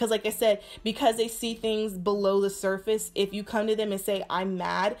 because like I said, because they see things below the surface, if you come to them and say, I'm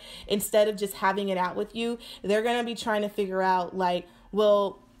mad, instead of just having it out with you, they're going to be trying to figure out like,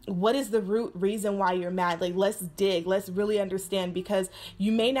 well, what is the root reason why you're mad? Like, let's dig, let's really understand, because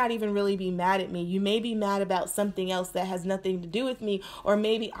you may not even really be mad at me. You may be mad about something else that has nothing to do with me, or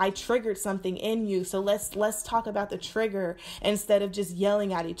maybe I triggered something in you. So let's talk about the trigger instead of just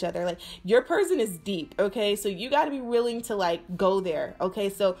yelling at each other. Like, your person is deep. Okay. So you got to be willing to like go there. Okay.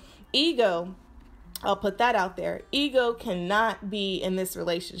 So ego, I'll put that out there. Ego cannot be in this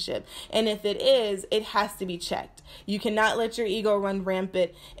relationship. And if it is, it has to be checked. You cannot let your ego run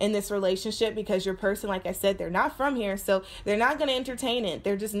rampant in this relationship, because your person, like I said, they're not from here. So they're not going to entertain it.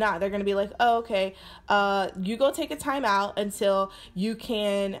 They're just not. They're going to be like, oh, okay, you go take a time out until you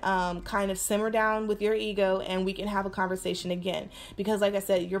can kind of simmer down with your ego and we can have a conversation again. Because like I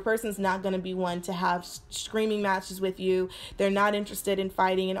said, your person's not going to be one to have screaming matches with you. They're not interested in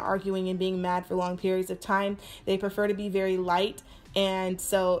fighting and arguing and being mad for long periods of time. They prefer to be very light. And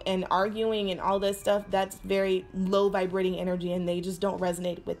so, and arguing and all this stuff, that's very low vibrating energy, and they just don't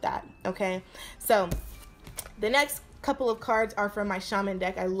resonate with that. Okay. So the next couple of cards are from my shaman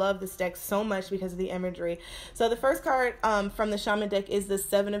deck. I love this deck so much because of the imagery. So the first card from the shaman deck is the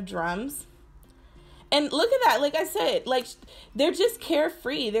 7 of Drums. And look at that. Like I said, like they're just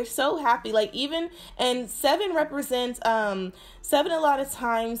carefree. They're so happy. Like even, and 7 represents, 7 a lot of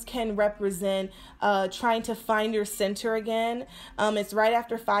times can represent trying to find your center again. It's right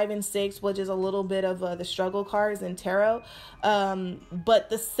after 5 and 6, which is a little bit of the struggle cards in tarot. But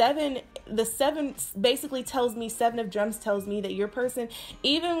the 7 basically tells me, 7 of Drums tells me that your person,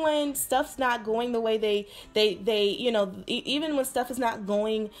 even when stuff's not going the way they you know, even when stuff is not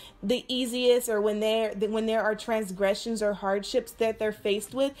going the easiest, or when there are transgressions or hardships that they're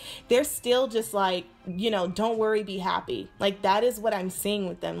faced with, they're still just like, you know, don't worry, be happy. Like that is what I'm seeing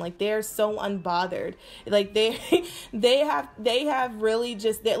with them. Like they're so unbothered. Like they have really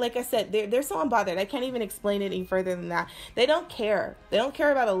just, like I said, they're so unbothered. I can't even explain it any further than that. They don't care. They don't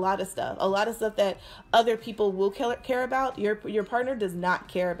care about a lot of stuff that other people will care about. Your partner does not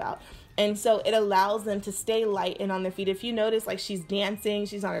care about. And so it allows them to stay light and on their feet. If you notice, like she's dancing,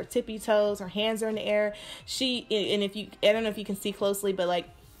 she's on her tippy toes, her hands are in the air. I don't know if you can see closely, but like,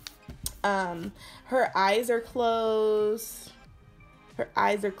 her eyes are closed. Her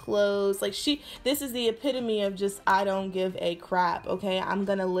eyes are closed. Like this is the epitome of just, I don't give a crap. Okay. I'm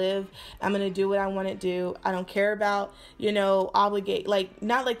going to live. I'm going to do what I want to do. I don't care about, you know,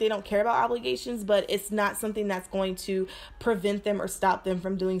 not like they don't care about obligations, but it's not something that's going to prevent them or stop them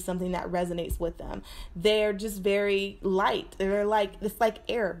from doing something that resonates with them. They're just very light. They're like, it's like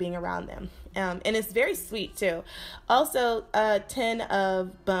air being around them. And it's very sweet too. Also, 10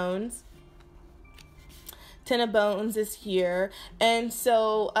 of Bones. 10 of Bones is here. And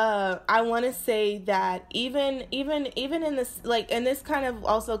so I want to say that even in this, like, and this kind of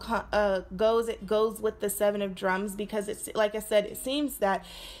also goes with the 7 of Drums, because it's, like I said, it seems that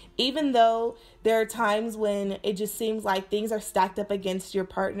even though there are times when it just seems like things are stacked up against your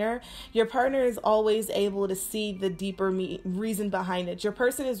partner is always able to see the deeper reason behind it. Your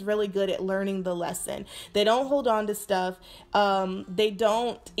person is really good at learning the lesson. They don't hold on to stuff. They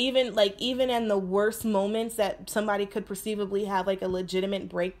don't even in the worst moments that somebody could perceivably have like a legitimate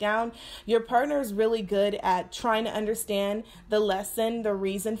breakdown, your partner is really good at trying to understand the lesson, the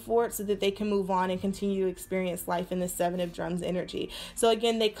reason for it, so that they can move on and continue to experience life in the 7 of Drums energy. So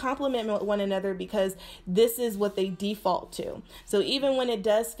again, they complement one another because this is what they default to. So even when it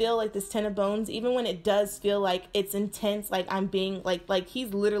does feel like this 10 of Bones, even when it does feel like it's intense, like I'm being like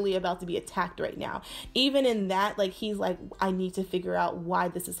he's literally about to be attacked right now, even in that, like he's like, I need to figure out why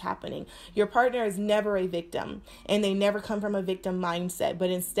this is happening. Your partner is never a victim, and they never come from a victim mindset, but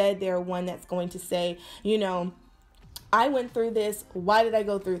instead they're one that's going to say, you know, I went through this. Why did I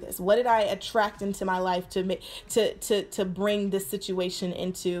go through this? What did I attract into my life to bring this situation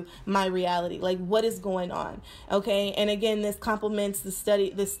into my reality? Like, what is going on? Okay. And again, this complements the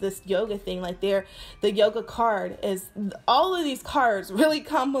study, this yoga thing. Like the yoga card is, all of these cards really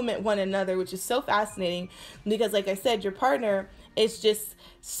complement one another, which is so fascinating because, like I said, your partner is just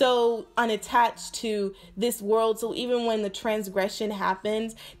so unattached to this world. So even when the transgression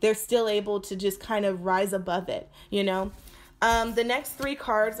happens, they're still able to just kind of rise above it, you know? The next 3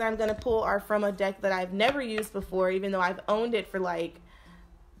 cards that I'm going to pull are from a deck that I've never used before, even though I've owned it for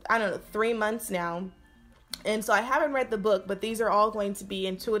 3 months now. And so I haven't read the book, but these are all going to be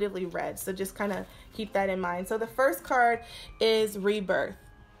intuitively read. So just kind of keep that in mind. So the first card is rebirth.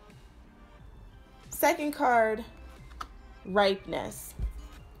 Second card, ripeness.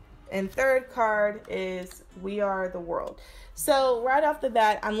 And third card is we are the world. So right off the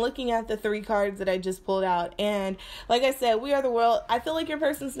bat, I'm looking at the 3 cards that I just pulled out. And like I said, we are the world. I feel like your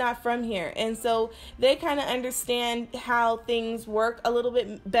person's not from here. And so they kind of understand how things work a little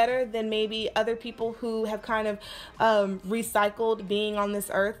bit better than maybe other people who have kind of recycled being on this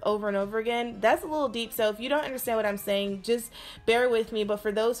earth over and over again. That's a little deep. So if you don't understand what I'm saying, just bear with me. But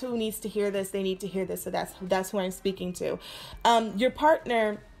for those who needs to hear this, they need to hear this. So that's who I'm speaking to. Your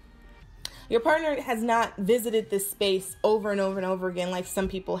partner has not visited this space over and over and over again like some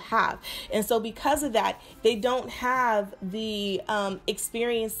people have. And so because of that, they don't have the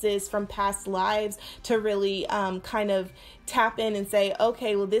experiences from past lives to really kind of tap in and say,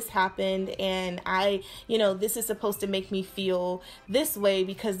 okay, well, this happened and this is supposed to make me feel this way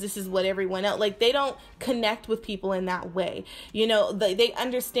because this is what everyone else, like they don't connect with people in that way. They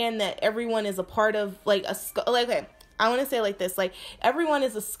understand that everyone is a part of okay, I want to say like this, like everyone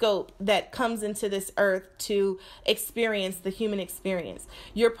is a scope that comes into this earth to experience the human experience.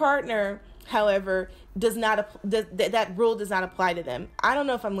 Your partner, however, that rule does not apply to them. I don't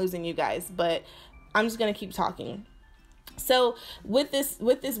know if I'm losing you guys, but I'm just going to keep talking. So with this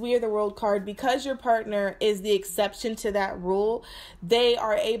We Are the World card, because your partner is the exception to that rule, they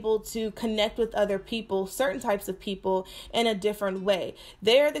are able to connect with other people, certain types of people, in a different way.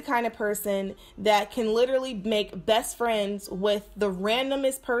 They're the kind of person that can literally make best friends with the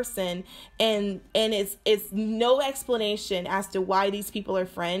randomest person, and it's no explanation as to why these people are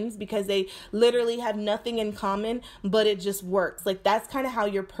friends, because they literally have nothing in common, but it just works. Like that's kind of how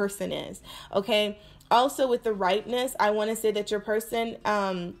your person is. Okay. Also, with the ripeness, I want to say that your person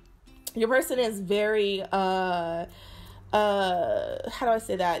is very, how do I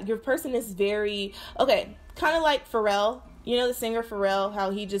say that? Your person is very, okay, kind of like Pharrell. You know the singer Pharrell,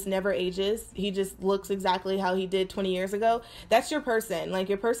 how he just never ages. He just looks exactly how he did 20 years ago. That's your person. Like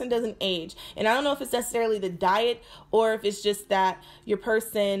your person doesn't age. And I don't know if it's necessarily the diet or if it's just that your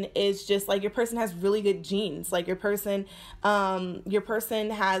person is just like, your person has really good genes. Like your person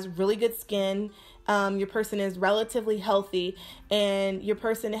has really good skin. Your person is relatively healthy, and your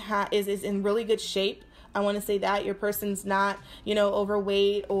person is in really good shape. I want to say that your person's not,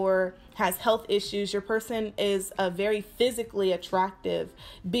 overweight or has health issues. Your person is a very physically attractive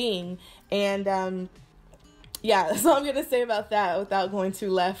being. And, yeah, that's all I'm going to say about that without going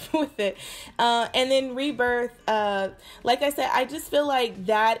too left with it. And then rebirth, like I said, I just feel like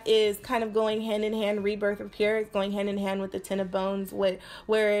that is kind of going hand in hand. Rebirth, repair is going hand in hand with the Ten of Bones,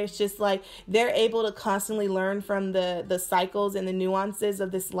 where it's just like they're able to constantly learn from the cycles and the nuances of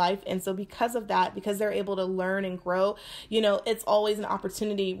this life. And so because of that, because they're able to learn and grow, it's always an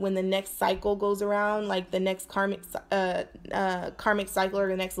opportunity when the next cycle goes around, like the next karmic cycle or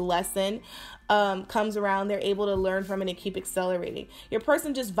the next lesson comes around, they're able to learn from it and keep accelerating. Your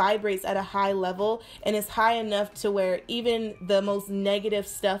person just vibrates at a high level, and it's high enough to where even the most negative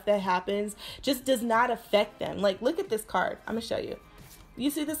stuff that happens just does not affect them. Like, look at this card. I'm gonna show you. You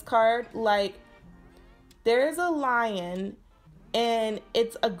see this card? Like, there's a lion, and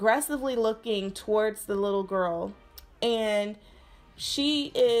it's aggressively looking towards the little girl, and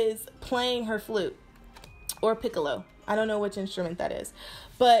she is playing her flute or piccolo. I don't know which instrument that is,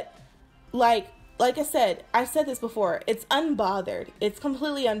 but like I said, I've said this before, it's unbothered. It's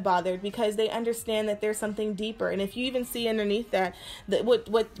completely unbothered because they understand that there's something deeper. And if you even see underneath that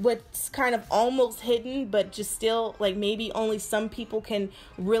what's kind of almost hidden, but just still like maybe only some people can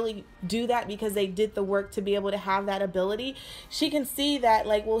really do that because they did the work to be able to have that ability. She can see that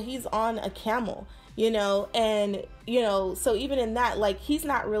like, well, he's on a camel, and, so even in that, like, he's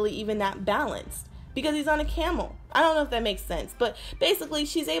not really even that balanced, because he's on a camel. I don't know if that makes sense, but basically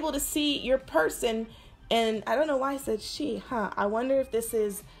she's able to see your person, and I don't know why I said she, I wonder if this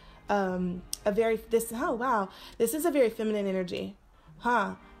is this is a very feminine energy,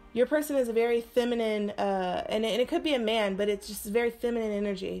 your person is a very feminine, and it could be a man, but it's just very feminine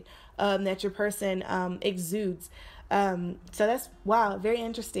energy that your person exudes. So that's, wow, very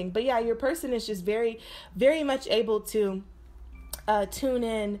interesting. But yeah, your person is just very, very much able to tune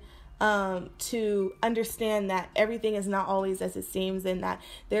in to understand that everything is not always as it seems, and that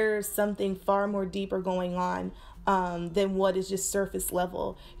there's something far more deeper going on than what is just surface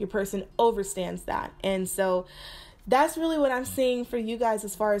level. Your person understands that. And so that's really what I'm seeing for you guys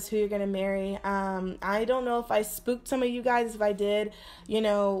as far as who you're going to marry. I don't know if I spooked some of you guys. If I did,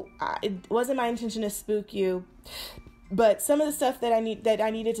 it wasn't my intention to spook you. But some of the stuff that I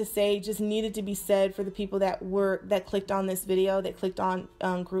needed to say just needed to be said for the people that clicked on this video, that clicked on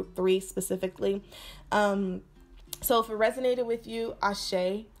group 3 specifically. So if it resonated with you,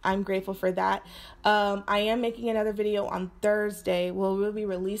 ashe, I'm grateful for that. I am making another video on Thursday. Well, it will be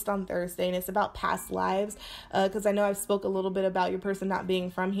released on Thursday, and it's about past lives, because I know I've spoke a little bit about your person not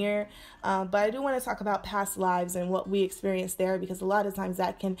being from here, but I do want to talk about past lives and what we experienced there, because a lot of times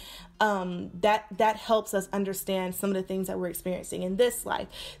that can that helps us understand some of the things that we're experiencing in this life.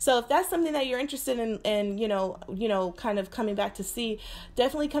 So if that's something that you're interested in, kind of coming back to see,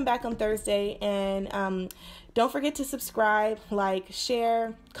 definitely come back on Thursday. And don't forget to subscribe, like,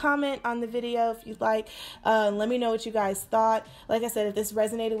 share, comment on the video if you'd like. Let me know what you guys thought. Like I said, if this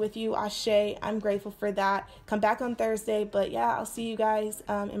resonated with you, ashe, I'm grateful for that. Come back on Thursday. But yeah, I'll see you guys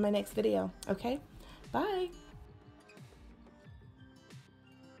in my next video. Okay? Bye.